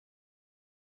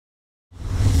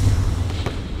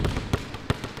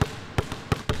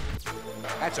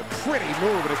That's a pretty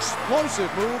move, an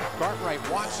explosive move. Cartwright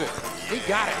wants it. He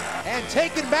got it. And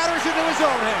taking matters into his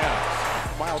own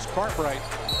hands. Miles Cartwright,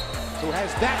 who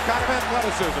has that kind of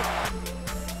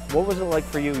athleticism. What was it like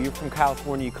for you? You're from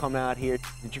California, you come out here.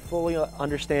 Did you fully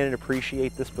understand and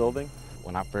appreciate this building?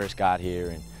 When I first got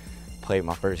here and played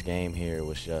my first game here, it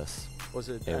was just,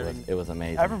 it was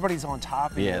amazing. Everybody's on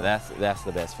top of you. Yeah, that's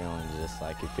the best feeling. Just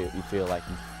like you feel like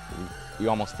you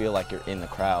almost feel like you're in the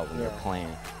crowd when you're playing.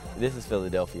 This is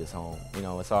Philadelphia's home. You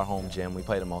know, it's our home gym. We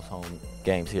play the most home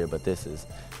games here, but this is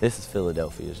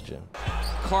Philadelphia's gym.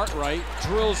 Cartwright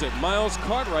drills it. Miles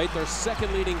Cartwright, their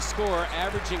second leading scorer,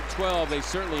 averaging 12. They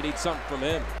certainly need something from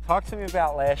him. Talk to me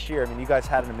about last year. I mean, you guys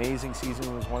had an amazing season.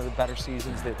 It was one of the better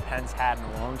seasons that Penn's had in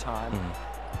a long time.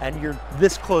 And you're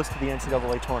this close to the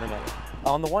NCAA tournament.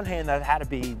 On the one hand, that had to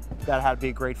be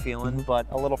a great feeling, but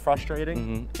a little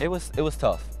frustrating. It was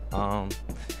tough.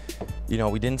 You know,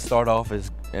 we didn't start off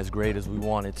as great as we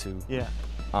wanted to. Yeah.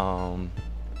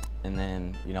 And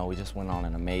then, you know, we just went on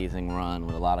an amazing run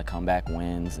with a lot of comeback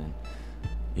wins, and,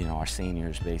 you know, our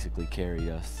seniors basically carried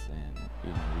us, and,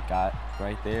 you know, we got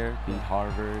right there, beat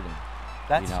Harvard. And,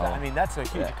 that's, you know, I mean, that's a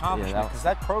huge accomplishment, because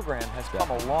that program has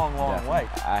come a long, long way.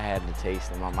 I had the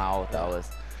taste in my mouth. I was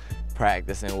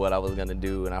practicing what I was going to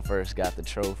do when I first got the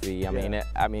trophy. I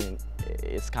mean,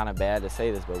 it's kind of bad to say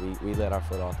this, but we let our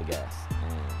foot off the gas.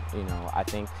 And, you know, I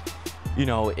think, you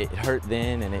know, it hurt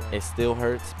then, and it still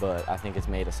hurts, but I think it's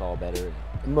made us all better.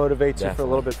 It motivates you for a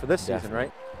little bit for this season,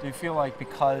 right? Do you feel like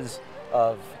because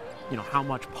of, you know, how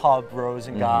much pub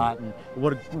Rosen got and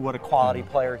what a quality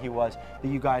player he was, that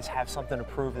you guys have something to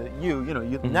prove that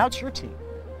now it's your team,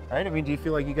 right? I mean, do you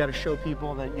feel like you got to show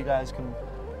people that you guys can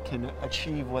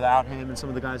achieve without him and some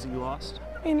of the guys that you lost?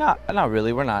 I mean, not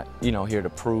really. We're not, you know, here to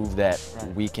prove that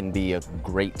we can be a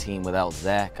great team without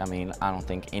Zach. I mean, I don't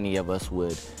think any of us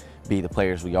would be the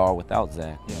players we are without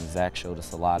Zach. And Zach showed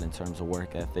us a lot in terms of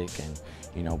work ethic and,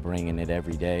 you know, bringing it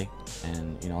every day.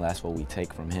 And, you know, that's what we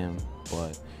take from him.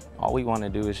 But all we want to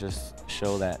do is just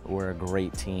show that we're a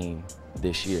great team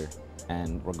this year,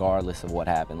 and regardless of what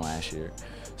happened last year.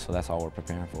 So that's all we're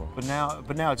preparing for. But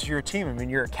now it's your team. I mean,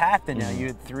 you're a captain now. You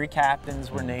had 3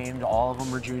 captains were named. All of them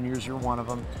were juniors. You're one of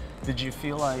them. Did you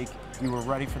feel like you were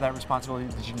ready for that responsibility?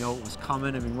 Did you know it was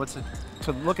coming? I mean, what's it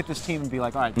to look at this team and be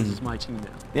like, all right, this is my team now?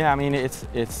 Yeah, I mean,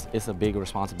 it's a big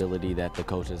responsibility that the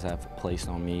coaches have placed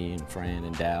on me and Fran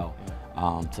and Dow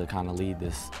to kind of lead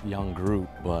this young group.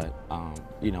 But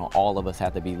you know, all of us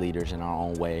have to be leaders in our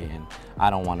own way, and I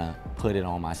don't want to put it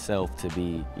on myself to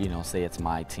be, you know, say it's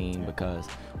my team, because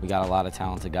we got a lot of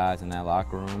talented guys in that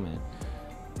locker room, and,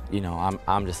 you know,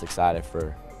 I'm just excited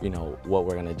for, you know, what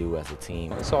we're going to do as a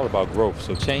team. It's all about growth.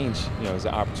 So change, you know, is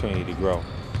an opportunity to grow.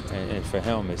 And for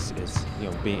him, it's you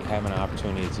know, having an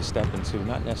opportunity to step into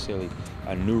not necessarily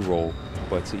a new role,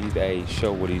 but to either A,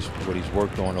 show what he's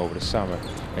worked on over the summer,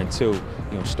 and 2,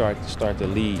 you know, start to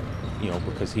lead, you know,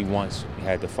 because he once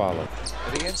had to follow.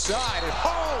 To the inside, and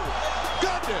oh,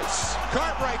 goodness!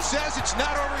 Cartwright says it's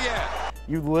not over yet.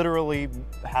 You literally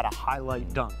had a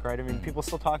highlight dunk, right? I mean, people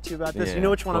still talk to you about this. Yeah, you know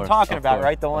which one I'm talking about,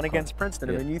 right? The one course. against Princeton.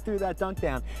 I mean, you threw that dunk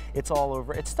down. It's all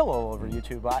over. It's still all over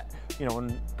YouTube. You know,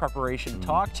 in preparation to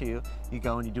talk to you, you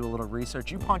go and you do a little research.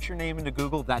 You punch your name into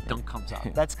Google, that dunk comes up.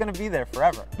 That's going to be there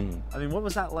forever. I mean, what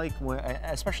was that like,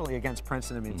 especially against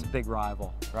Princeton? I mean, it's a big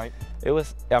rival, right? It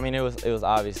was. I mean, it was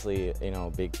obviously, you know,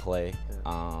 a big play,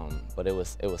 but it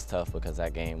was tough because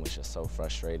that game was just so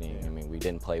frustrating. I mean, we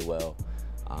didn't play well.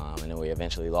 And then we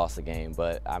eventually lost the game.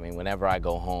 But I mean, whenever I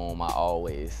go home, I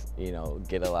always, you know,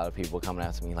 get a lot of people coming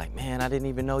out to me like, man, I didn't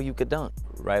even know you could dunk.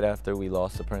 Right after we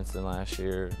lost to Princeton last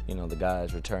year, you know, the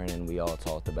guys returning, we all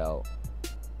talked about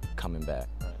coming back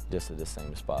just to the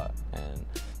same spot. And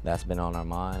that's been on our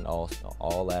mind all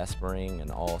last spring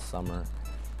and all summer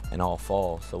and all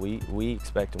fall. So we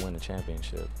expect to win the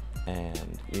championship.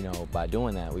 And, you know, by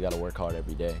doing that, we got to work hard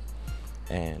every day.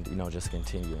 And, you know, just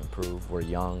continue to improve. We're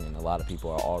young, and a lot of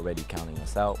people are already counting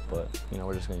us out, but, you know,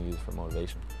 we're just going to use it for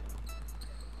motivation.